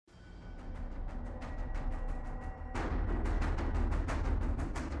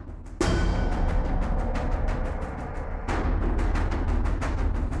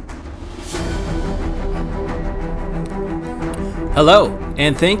Hello,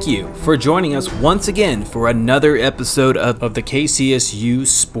 and thank you for joining us once again for another episode of the KCSU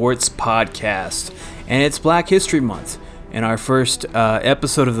Sports Podcast. And it's Black History Month, and our first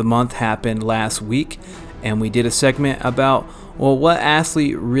episode of the month happened last week, and we did a segment about, what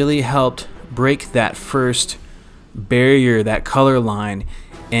athlete really helped break that first barrier, that color line,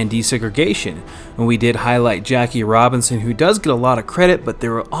 and desegregation. And we did highlight Jackie Robinson, who does get a lot of credit, but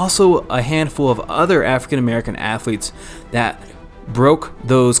there were also a handful of other African-American athletes that broke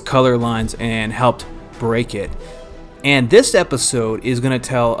those color lines and helped break it. And this episode is going to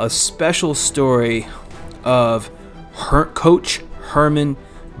tell a special story of Coach Herman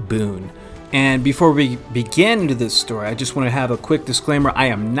Boone. And before we begin into this story, I just want to have a quick disclaimer. I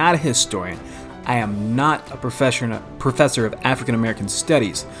am not a historian. I am not a professor of African American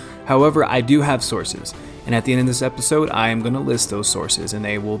studies. However, I do have sources. And at the end of this episode, I am going to list those sources, and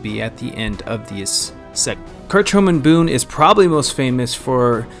they will be at the end of this segment. Coach Herman Boone is probably most famous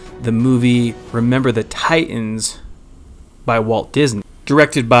for the movie Remember the Titans by Walt Disney,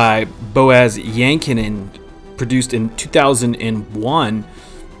 directed by Boaz Yankin and produced in 2001.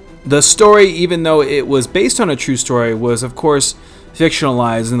 The story, even though it was based on a true story, was of course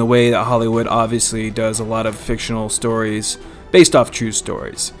fictionalized in the way that Hollywood obviously does a lot of fictional stories based off true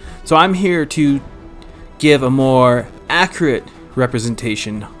stories. So I'm here to give a more accurate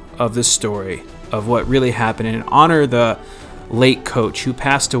representation of this story, of what really happened, and honor the late coach who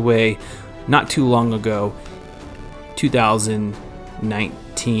passed away not too long ago,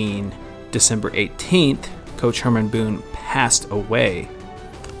 2019, December 18th. Coach Herman Boone passed away.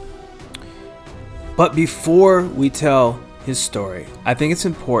 But before we tell his story, I think it's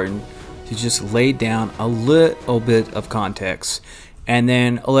important to just lay down a little bit of context, and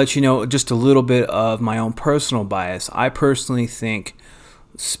then I'll let you know just a little bit of my own personal bias. I personally think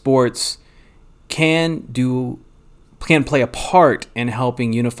sports can play a part in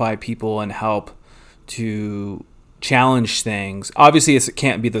helping unify people and help to challenge things. Obviously, it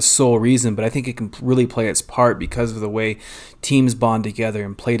can't be the sole reason, but I think it can really play its part because of the way teams bond together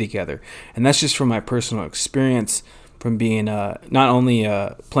and play together. And that's just from my personal experience from being not only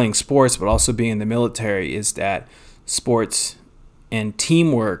playing sports, but also being in the military, is that sports and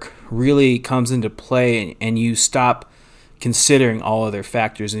teamwork really comes into play, and you stop considering all other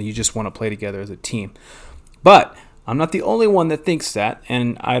factors and you just want to play together as a team. But I'm not the only one that thinks that,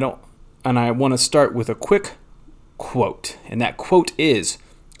 and I want to start with a quick quote. And that quote is,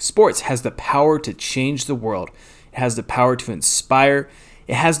 "Sports has the power to change the world. It has the power to inspire.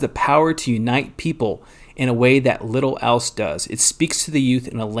 It has the power to unite people in a way that little else does. It speaks to the youth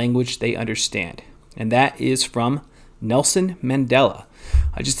in a language they understand." And that is from Nelson Mandela.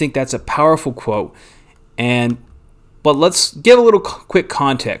 I just think that's a powerful quote. But let's give a little quick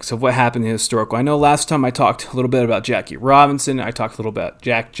context of what happened in the historical. I know last time I talked a little bit about Jackie Robinson. I talked a little bit about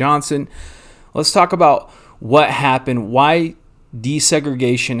Jack Johnson. Let's talk about what happened, why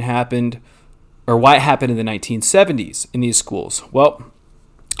desegregation happened, or why it happened in the 1970s in these schools. Well,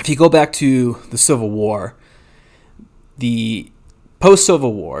 if you go back to the Civil War, the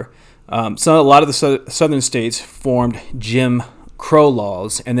post-Civil War, a lot of the southern states formed Jim Crow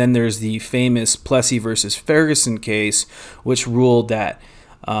laws, and then there's the famous Plessy versus Ferguson case, which ruled that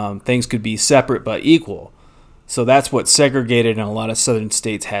things could be separate but equal. So that's what segregated, and a lot of southern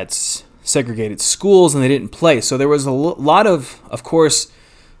states had segregated schools, and they didn't play. So there was a lot of course,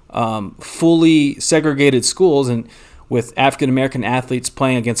 fully segregated schools, and with African American athletes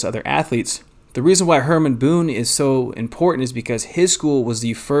playing against other athletes. The reason why Herman Boone is so important is because his school was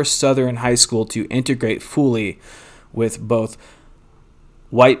the first Southern high school to integrate fully with both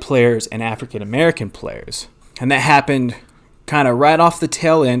white players and African American players. And that happened kind of right off the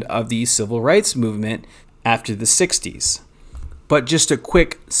tail end of the civil rights movement after the 60s. But just a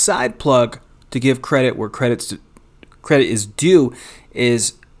quick side plug to give credit where credit is due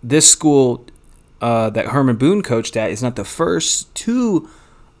is this school that Herman Boone coached at is not the first to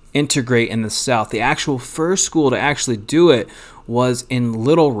integrate in the South. The actual first school to actually do it was in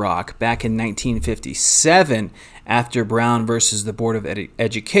Little Rock back in 1957 after Brown versus the Board of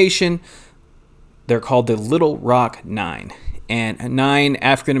Education. They're called the Little Rock Nine. And 9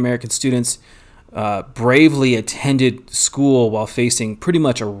 African-American students bravely attended school while facing pretty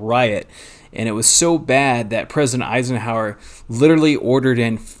much a riot. And it was so bad that President Eisenhower literally ordered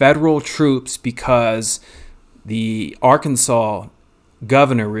in federal troops because the Arkansas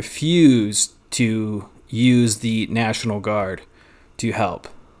governor refused to use the National Guard to help.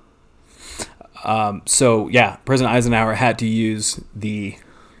 President Eisenhower had to use the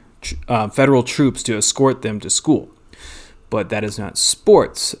federal troops to escort them to school. But that is not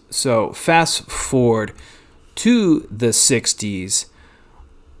sports. So fast forward to the 60s,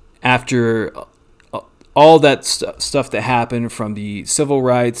 after all that stuff that happened from the civil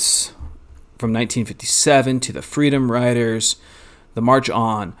rights from 1957 to the Freedom Riders, the March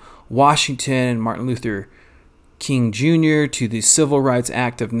on Washington, Martin Luther King Jr., to the Civil Rights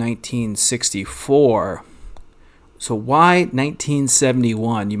Act of 1964. So why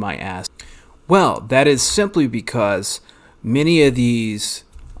 1971, you might ask? Well, that is simply because many of these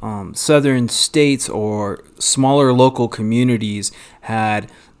southern states or smaller local communities had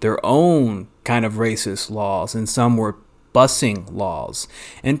their own kind of racist laws, and some were busing laws.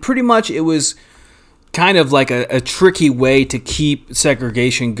 And pretty much it was kind of like a tricky way to keep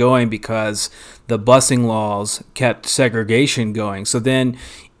segregation going, because the busing laws kept segregation going. So then,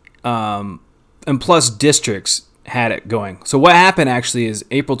 and plus districts had it going. So what happened actually is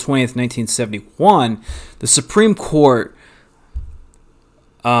April 20th, 1971, the Supreme Court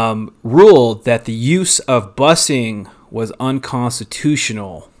ruled that the use of busing was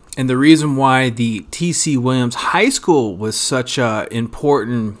unconstitutional. And the reason why the T.C. Williams High School was such an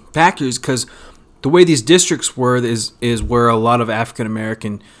important factor is because the way these districts were is where a lot of African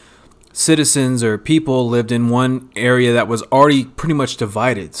American citizens or people lived in one area that was already pretty much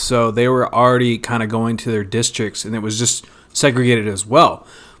divided. So they were already kind of going to their districts, and it was just segregated as well.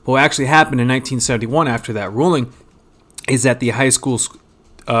 But what actually happened in 1971 after that ruling is that the high schools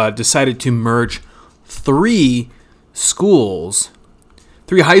decided to merge three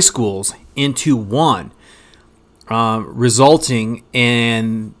high schools into one, resulting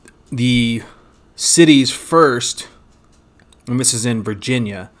in the city's first, and this is in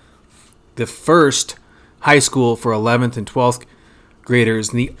Virginia, the first high school for 11th and 12th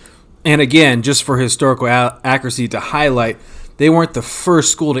graders. And again, just for historical accuracy to highlight, they weren't the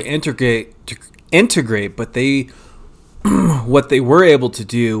first school to integrate, but what they were able to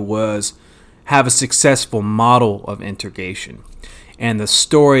do was have a successful model of integration. And the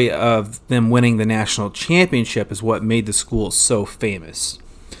story of them winning the national championship is what made the school so famous.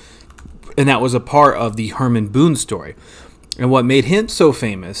 And that was a part of the Herman Boone story. And what made him so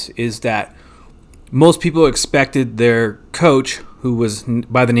famous is that most people expected their coach, who was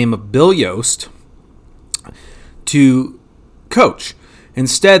by the name of Bill Yost, to coach.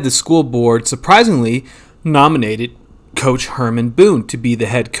 Instead, the school board surprisingly nominated Coach Herman Boone to be the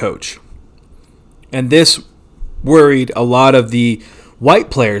head coach. And this worried a lot of the white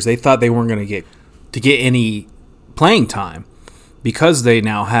players. They thought they weren't going to get any playing time because they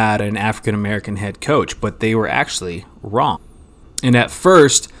now had an African American head coach, but they were actually wrong. And at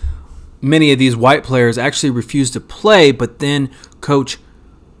first, many of these white players actually refused to play, but then Coach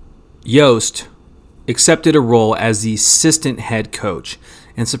Yost accepted a role as the assistant head coach.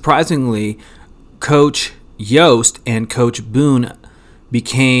 And surprisingly, Coach Yost and Coach Boone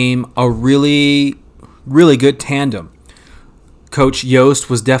became a really, really good tandem. Coach Yost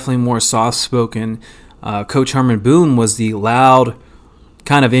was definitely more soft-spoken. Coach Herman Boone was the loud,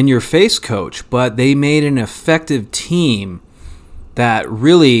 kind of in-your-face coach, but they made an effective team that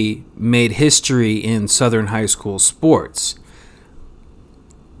really made history in Southern high school sports.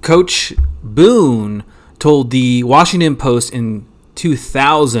 Coach Boone told the Washington Post in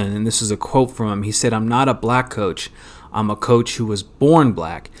 2000, and this is a quote from him, he said, "I'm not a black coach. I'm a coach who was born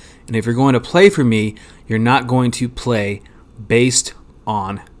black. And if you're going to play for me, you're not going to play based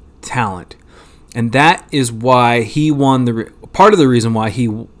on talent." And that is why he won part of the reason why he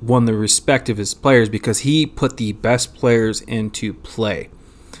won the respect of his players, because he put the best players into play.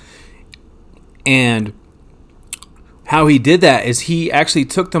 And how he did that is he actually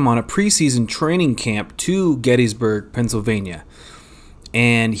took them on a preseason training camp to Gettysburg, Pennsylvania.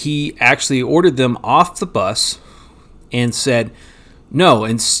 And he actually ordered them off the bus and said, no,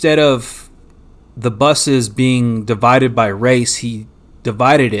 instead of the buses being divided by race, he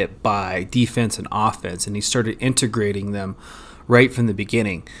divided it by defense and offense, and he started integrating them right from the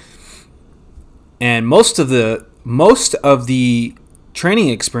beginning. And most of the training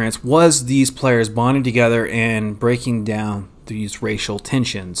experience was these players bonding together and breaking down these racial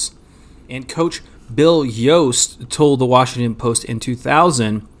tensions. And Coach Bill Yost told the Washington Post in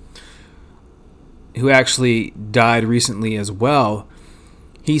 2000, who actually died recently as well,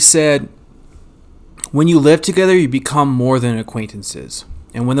 he said, "When you live together, you become more than acquaintances."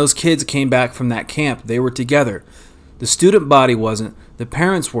 And when those kids came back from that camp, they were together. The student body wasn't, the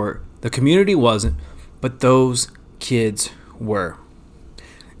parents were, the community wasn't, but those kids were.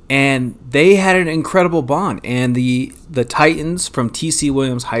 And they had an incredible bond. And the Titans from T.C.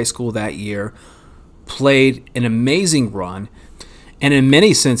 Williams High School that year played an amazing run and in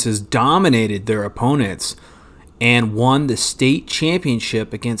many senses dominated their opponents. and won the state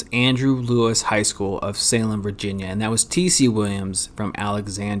championship against Andrew Lewis High School of Salem, Virginia. And that was T.C. Williams from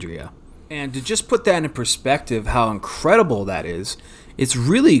Alexandria. And to just put that in perspective, how incredible that is, it's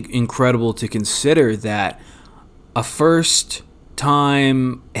really incredible to consider that a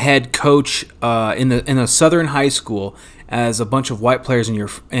first-time head coach in a Southern high school as a bunch of white players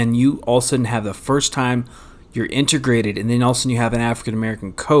and you all of a sudden have the first time you're integrated, and then all of a sudden you have an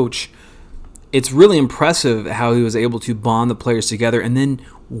African-American coach. It's really impressive how he was able to bond the players together and then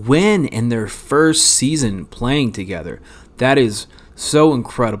win in their first season playing together. That is so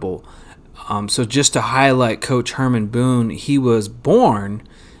incredible. So just to highlight Coach Herman Boone, he was born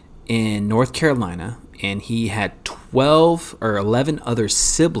in North Carolina, and he had 12 or 11 other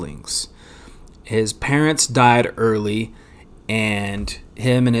siblings. His parents died early, and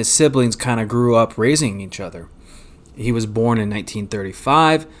him and his siblings kind of grew up raising each other. He was born in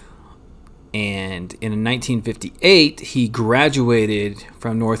 1935, and in 1958, he graduated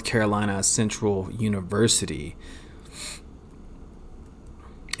from North Carolina Central University.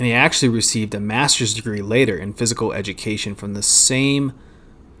 And he actually received a master's degree later in physical education from the same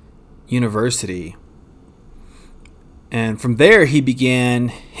university. And from there, he began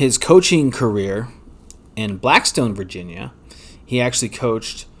his coaching career in Blackstone, Virginia. He actually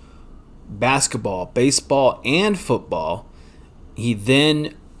coached basketball, baseball, and football. He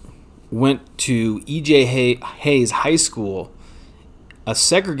then went to E.J. Hayes High School, a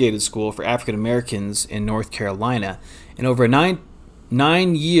segregated school for African Americans in North Carolina. And over nine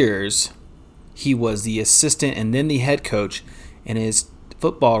years, he was the assistant and then the head coach, and his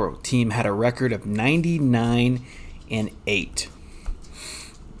football team had a record of 99-8.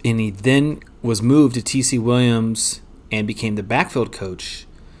 And he then was moved to T.C. Williams and became the backfield coach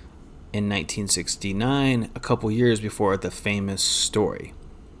in 1969, a couple years before the famous story.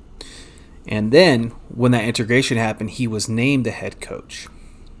 And then, when that integration happened, he was named the head coach.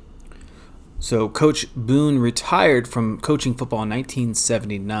 So Coach Boone retired from coaching football in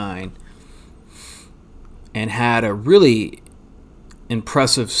 1979 and had a really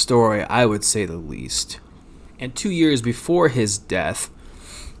impressive story, I would say the least. And 2 years before his death,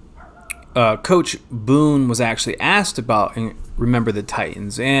 Coach Boone was actually asked about Remember the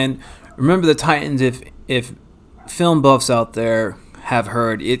Titans. And Remember the Titans, if film buffs out there have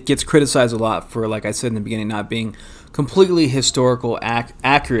heard, it gets criticized a lot for, like I said in the beginning, not being completely historical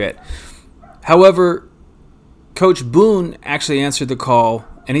accurate. However, Coach Boone actually answered the call,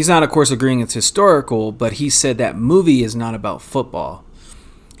 and he's not, of course, agreeing it's historical, but he said that movie is not about football.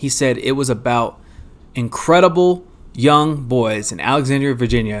 He said it was about incredible young boys in Alexandria,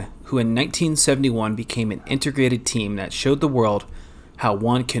 Virginia, who in 1971 became an integrated team that showed the world how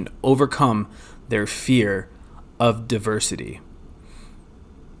one can overcome their fear of diversity.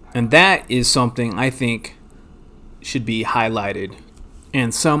 And that is something I think should be highlighted.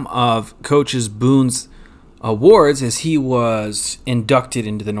 And some of Coach Boone's awards as he was inducted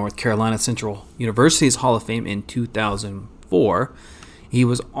into the North Carolina Central University's Hall of Fame in 2004. He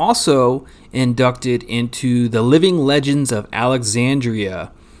was also inducted into the Living Legends of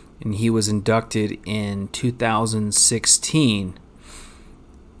Alexandria, and he was inducted in 2016.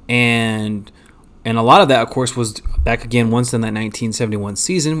 And a lot of that, of course, was back again once in that 1971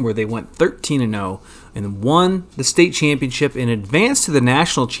 season where they went 13-0 and won the state championship and advanced to the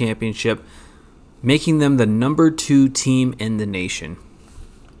national championship, making them the number 2 team in the nation.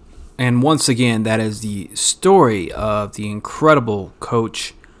 And once again, that is the story of the incredible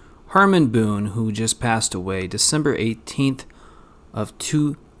Coach Herman Boone, who just passed away December 18th of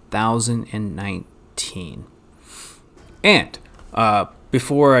 2019. And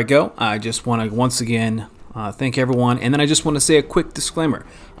before I go, I just want to once again thank everyone. And then I just want to say a quick disclaimer.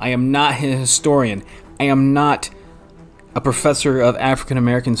 I am not a historian. I am not a professor of African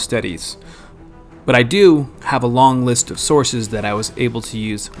American studies. But I do have a long list of sources that I was able to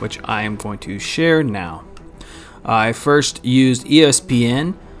use, which I am going to share now. I first used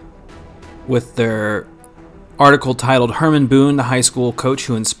ESPN with their article titled Herman Boone, the high school coach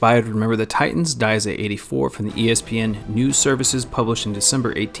who inspired Remember the Titans, dies at 84, from the ESPN News Services, published on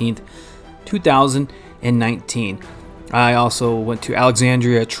December 18th, 2019. I also went to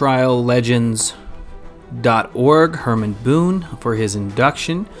AlexandriaTrialLegends.org, Herman Boone, for his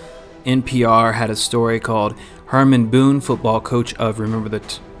induction. NPR had a story called Herman Boone, football coach of Remember the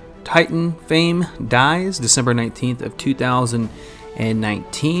Titan fame, dies December 19th of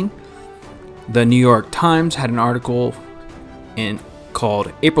 2019. The New York Times had an article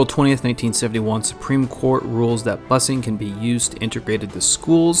called April 20th, 1971, Supreme Court rules that busing can be used to integrate the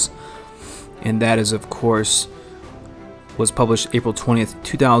schools. And that is, of course, was published April 20th,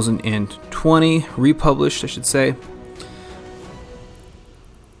 2020. Republished, I should say.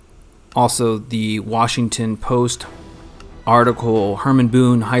 Also, the Washington Post article, Herman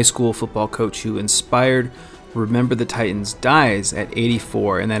Boone, high school football coach who inspired Remember the Titans, dies at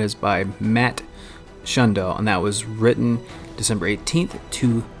 84, and that is by Matt Shundell, and that was written December 18th,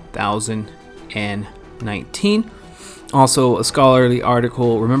 2019. Also, a scholarly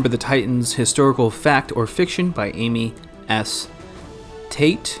article, Remember the Titans, Historical Fact or Fiction by Amy S.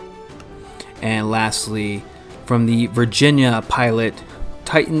 Tate. And lastly, from the Virginia Pilot,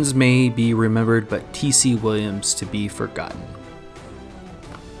 Titans May Be Remembered, but T.C. Williams to Be Forgotten.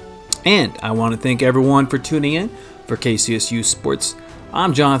 And I want to thank everyone for tuning in for KCSU Sports.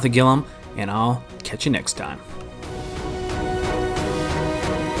 I'm Jonathan Gillum, and I'll catch you next time.